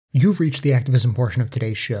You've reached the activism portion of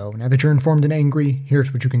today's show. Now that you're informed and angry,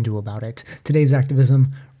 here's what you can do about it. Today's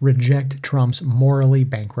activism: reject Trump's morally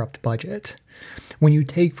bankrupt budget. When you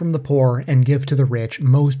take from the poor and give to the rich,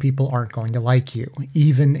 most people aren't going to like you,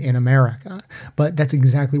 even in America. But that's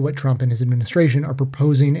exactly what Trump and his administration are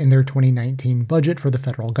proposing in their 2019 budget for the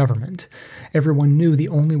federal government. Everyone knew the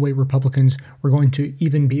only way Republicans were going to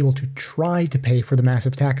even be able to try to pay for the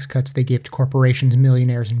massive tax cuts they gave to corporations,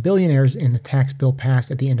 millionaires, and billionaires in the tax bill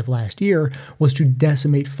passed at the end of last year was to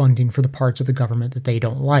decimate funding for the parts of the government that they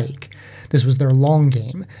don't like. This was their long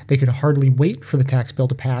game. They could hardly wait for the tax bill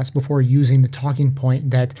to pass before using the talking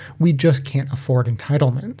point that we just can't afford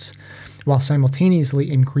entitlements, while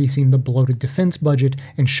simultaneously increasing the bloated defense budget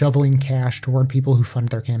and shoveling cash toward people who fund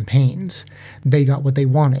their campaigns. They got what they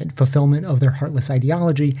wanted: fulfillment of their heartless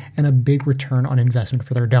ideology and a big return on investment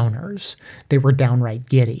for their donors. They were downright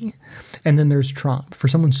giddy. And then there's Trump. For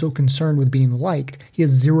someone so concerned with being liked, he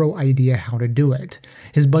has zero idea how to do it.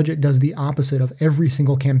 His budget does the opposite of every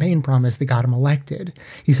single campaign promise that got him elected.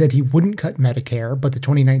 He said he wouldn't cut Medicare, but the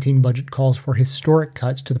 2019 budget calls for historic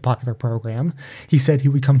cuts to the popular program. He said he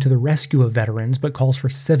would come to the rescue of veterans, but calls for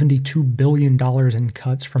 $72 billion in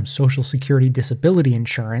cuts from Social Security disability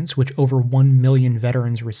insurance, which over 1 million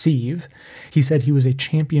veterans receive. He said he was a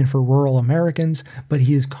champion for rural Americans, but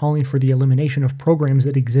he is calling for the elimination of programs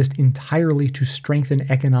that exist entirely to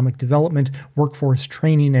strengthen economic development, workforce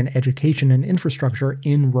training, and education and infrastructure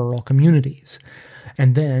in rural communities.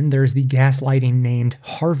 And then there's the gaslighting named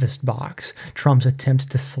Harvest Box, Trump's attempt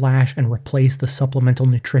to slash and replace the Supplemental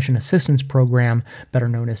Nutrition Assistance Program, better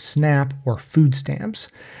known as SNAP or food stamps.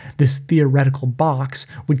 This theoretical box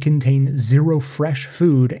would contain zero fresh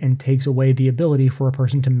food and takes away the ability for a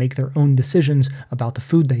person to make their own decisions about the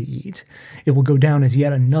food they eat. It will go down as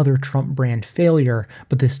yet another Trump brand failure,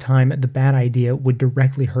 but this time the bad idea would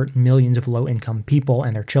directly hurt millions of low-income people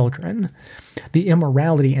and their children. The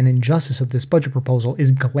immorality and injustice of this budget proposal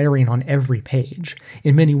is glaring on every page.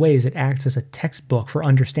 In many ways, it acts as a textbook for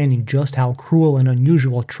understanding just how cruel and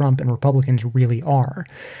unusual Trump and Republicans really are.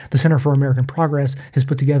 The Center for American Progress has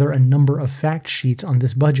put together a number of fact sheets on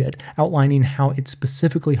this budget, outlining how it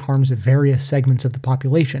specifically harms various segments of the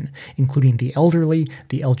population, including the elderly,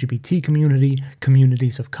 the LGBT community,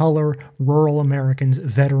 communities of color, rural Americans,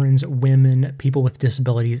 veterans, women, people with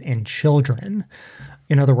disabilities, and children.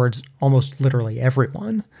 In other words, almost literally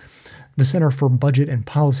everyone. The Center for Budget and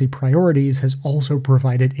Policy Priorities has also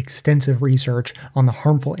provided extensive research on the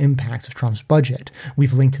harmful impacts of Trump's budget.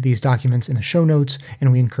 We've linked to these documents in the show notes,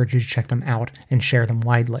 and we encourage you to check them out and share them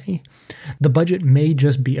widely. The budget may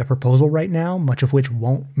just be a proposal right now, much of which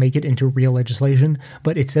won't make it into real legislation,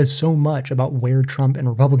 but it says so much about where Trump and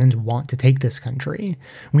Republicans want to take this country.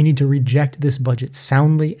 We need to reject this budget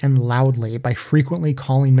soundly and loudly by frequently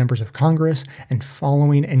calling members of Congress and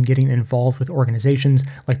following and getting involved with organizations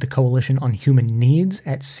like the Coalition on Human Needs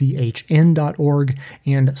at chn.org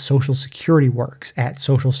and Social Security Works at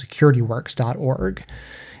socialsecurityworks.org.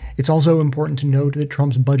 It's also important to note that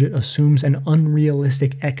Trump's budget assumes an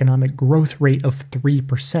unrealistic economic growth rate of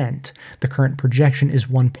 3%. The current projection is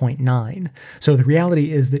 1.9. So the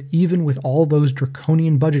reality is that even with all those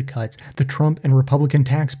draconian budget cuts, the Trump and Republican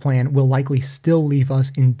tax plan will likely still leave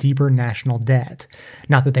us in deeper national debt.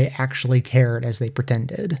 Not that they actually cared as they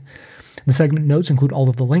pretended. The segment notes include all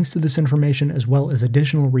of the links to this information as well as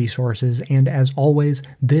additional resources, and as always,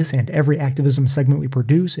 this and every activism segment we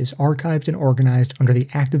produce is archived and organized under the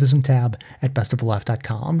Activism tab at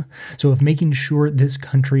bestoftheleft.com. So if making sure this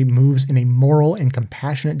country moves in a moral and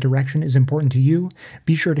compassionate direction is important to you,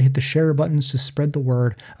 be sure to hit the share buttons to spread the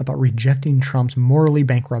word about rejecting Trump's morally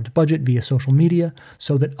bankrupt budget via social media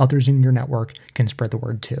so that others in your network can spread the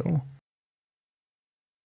word too.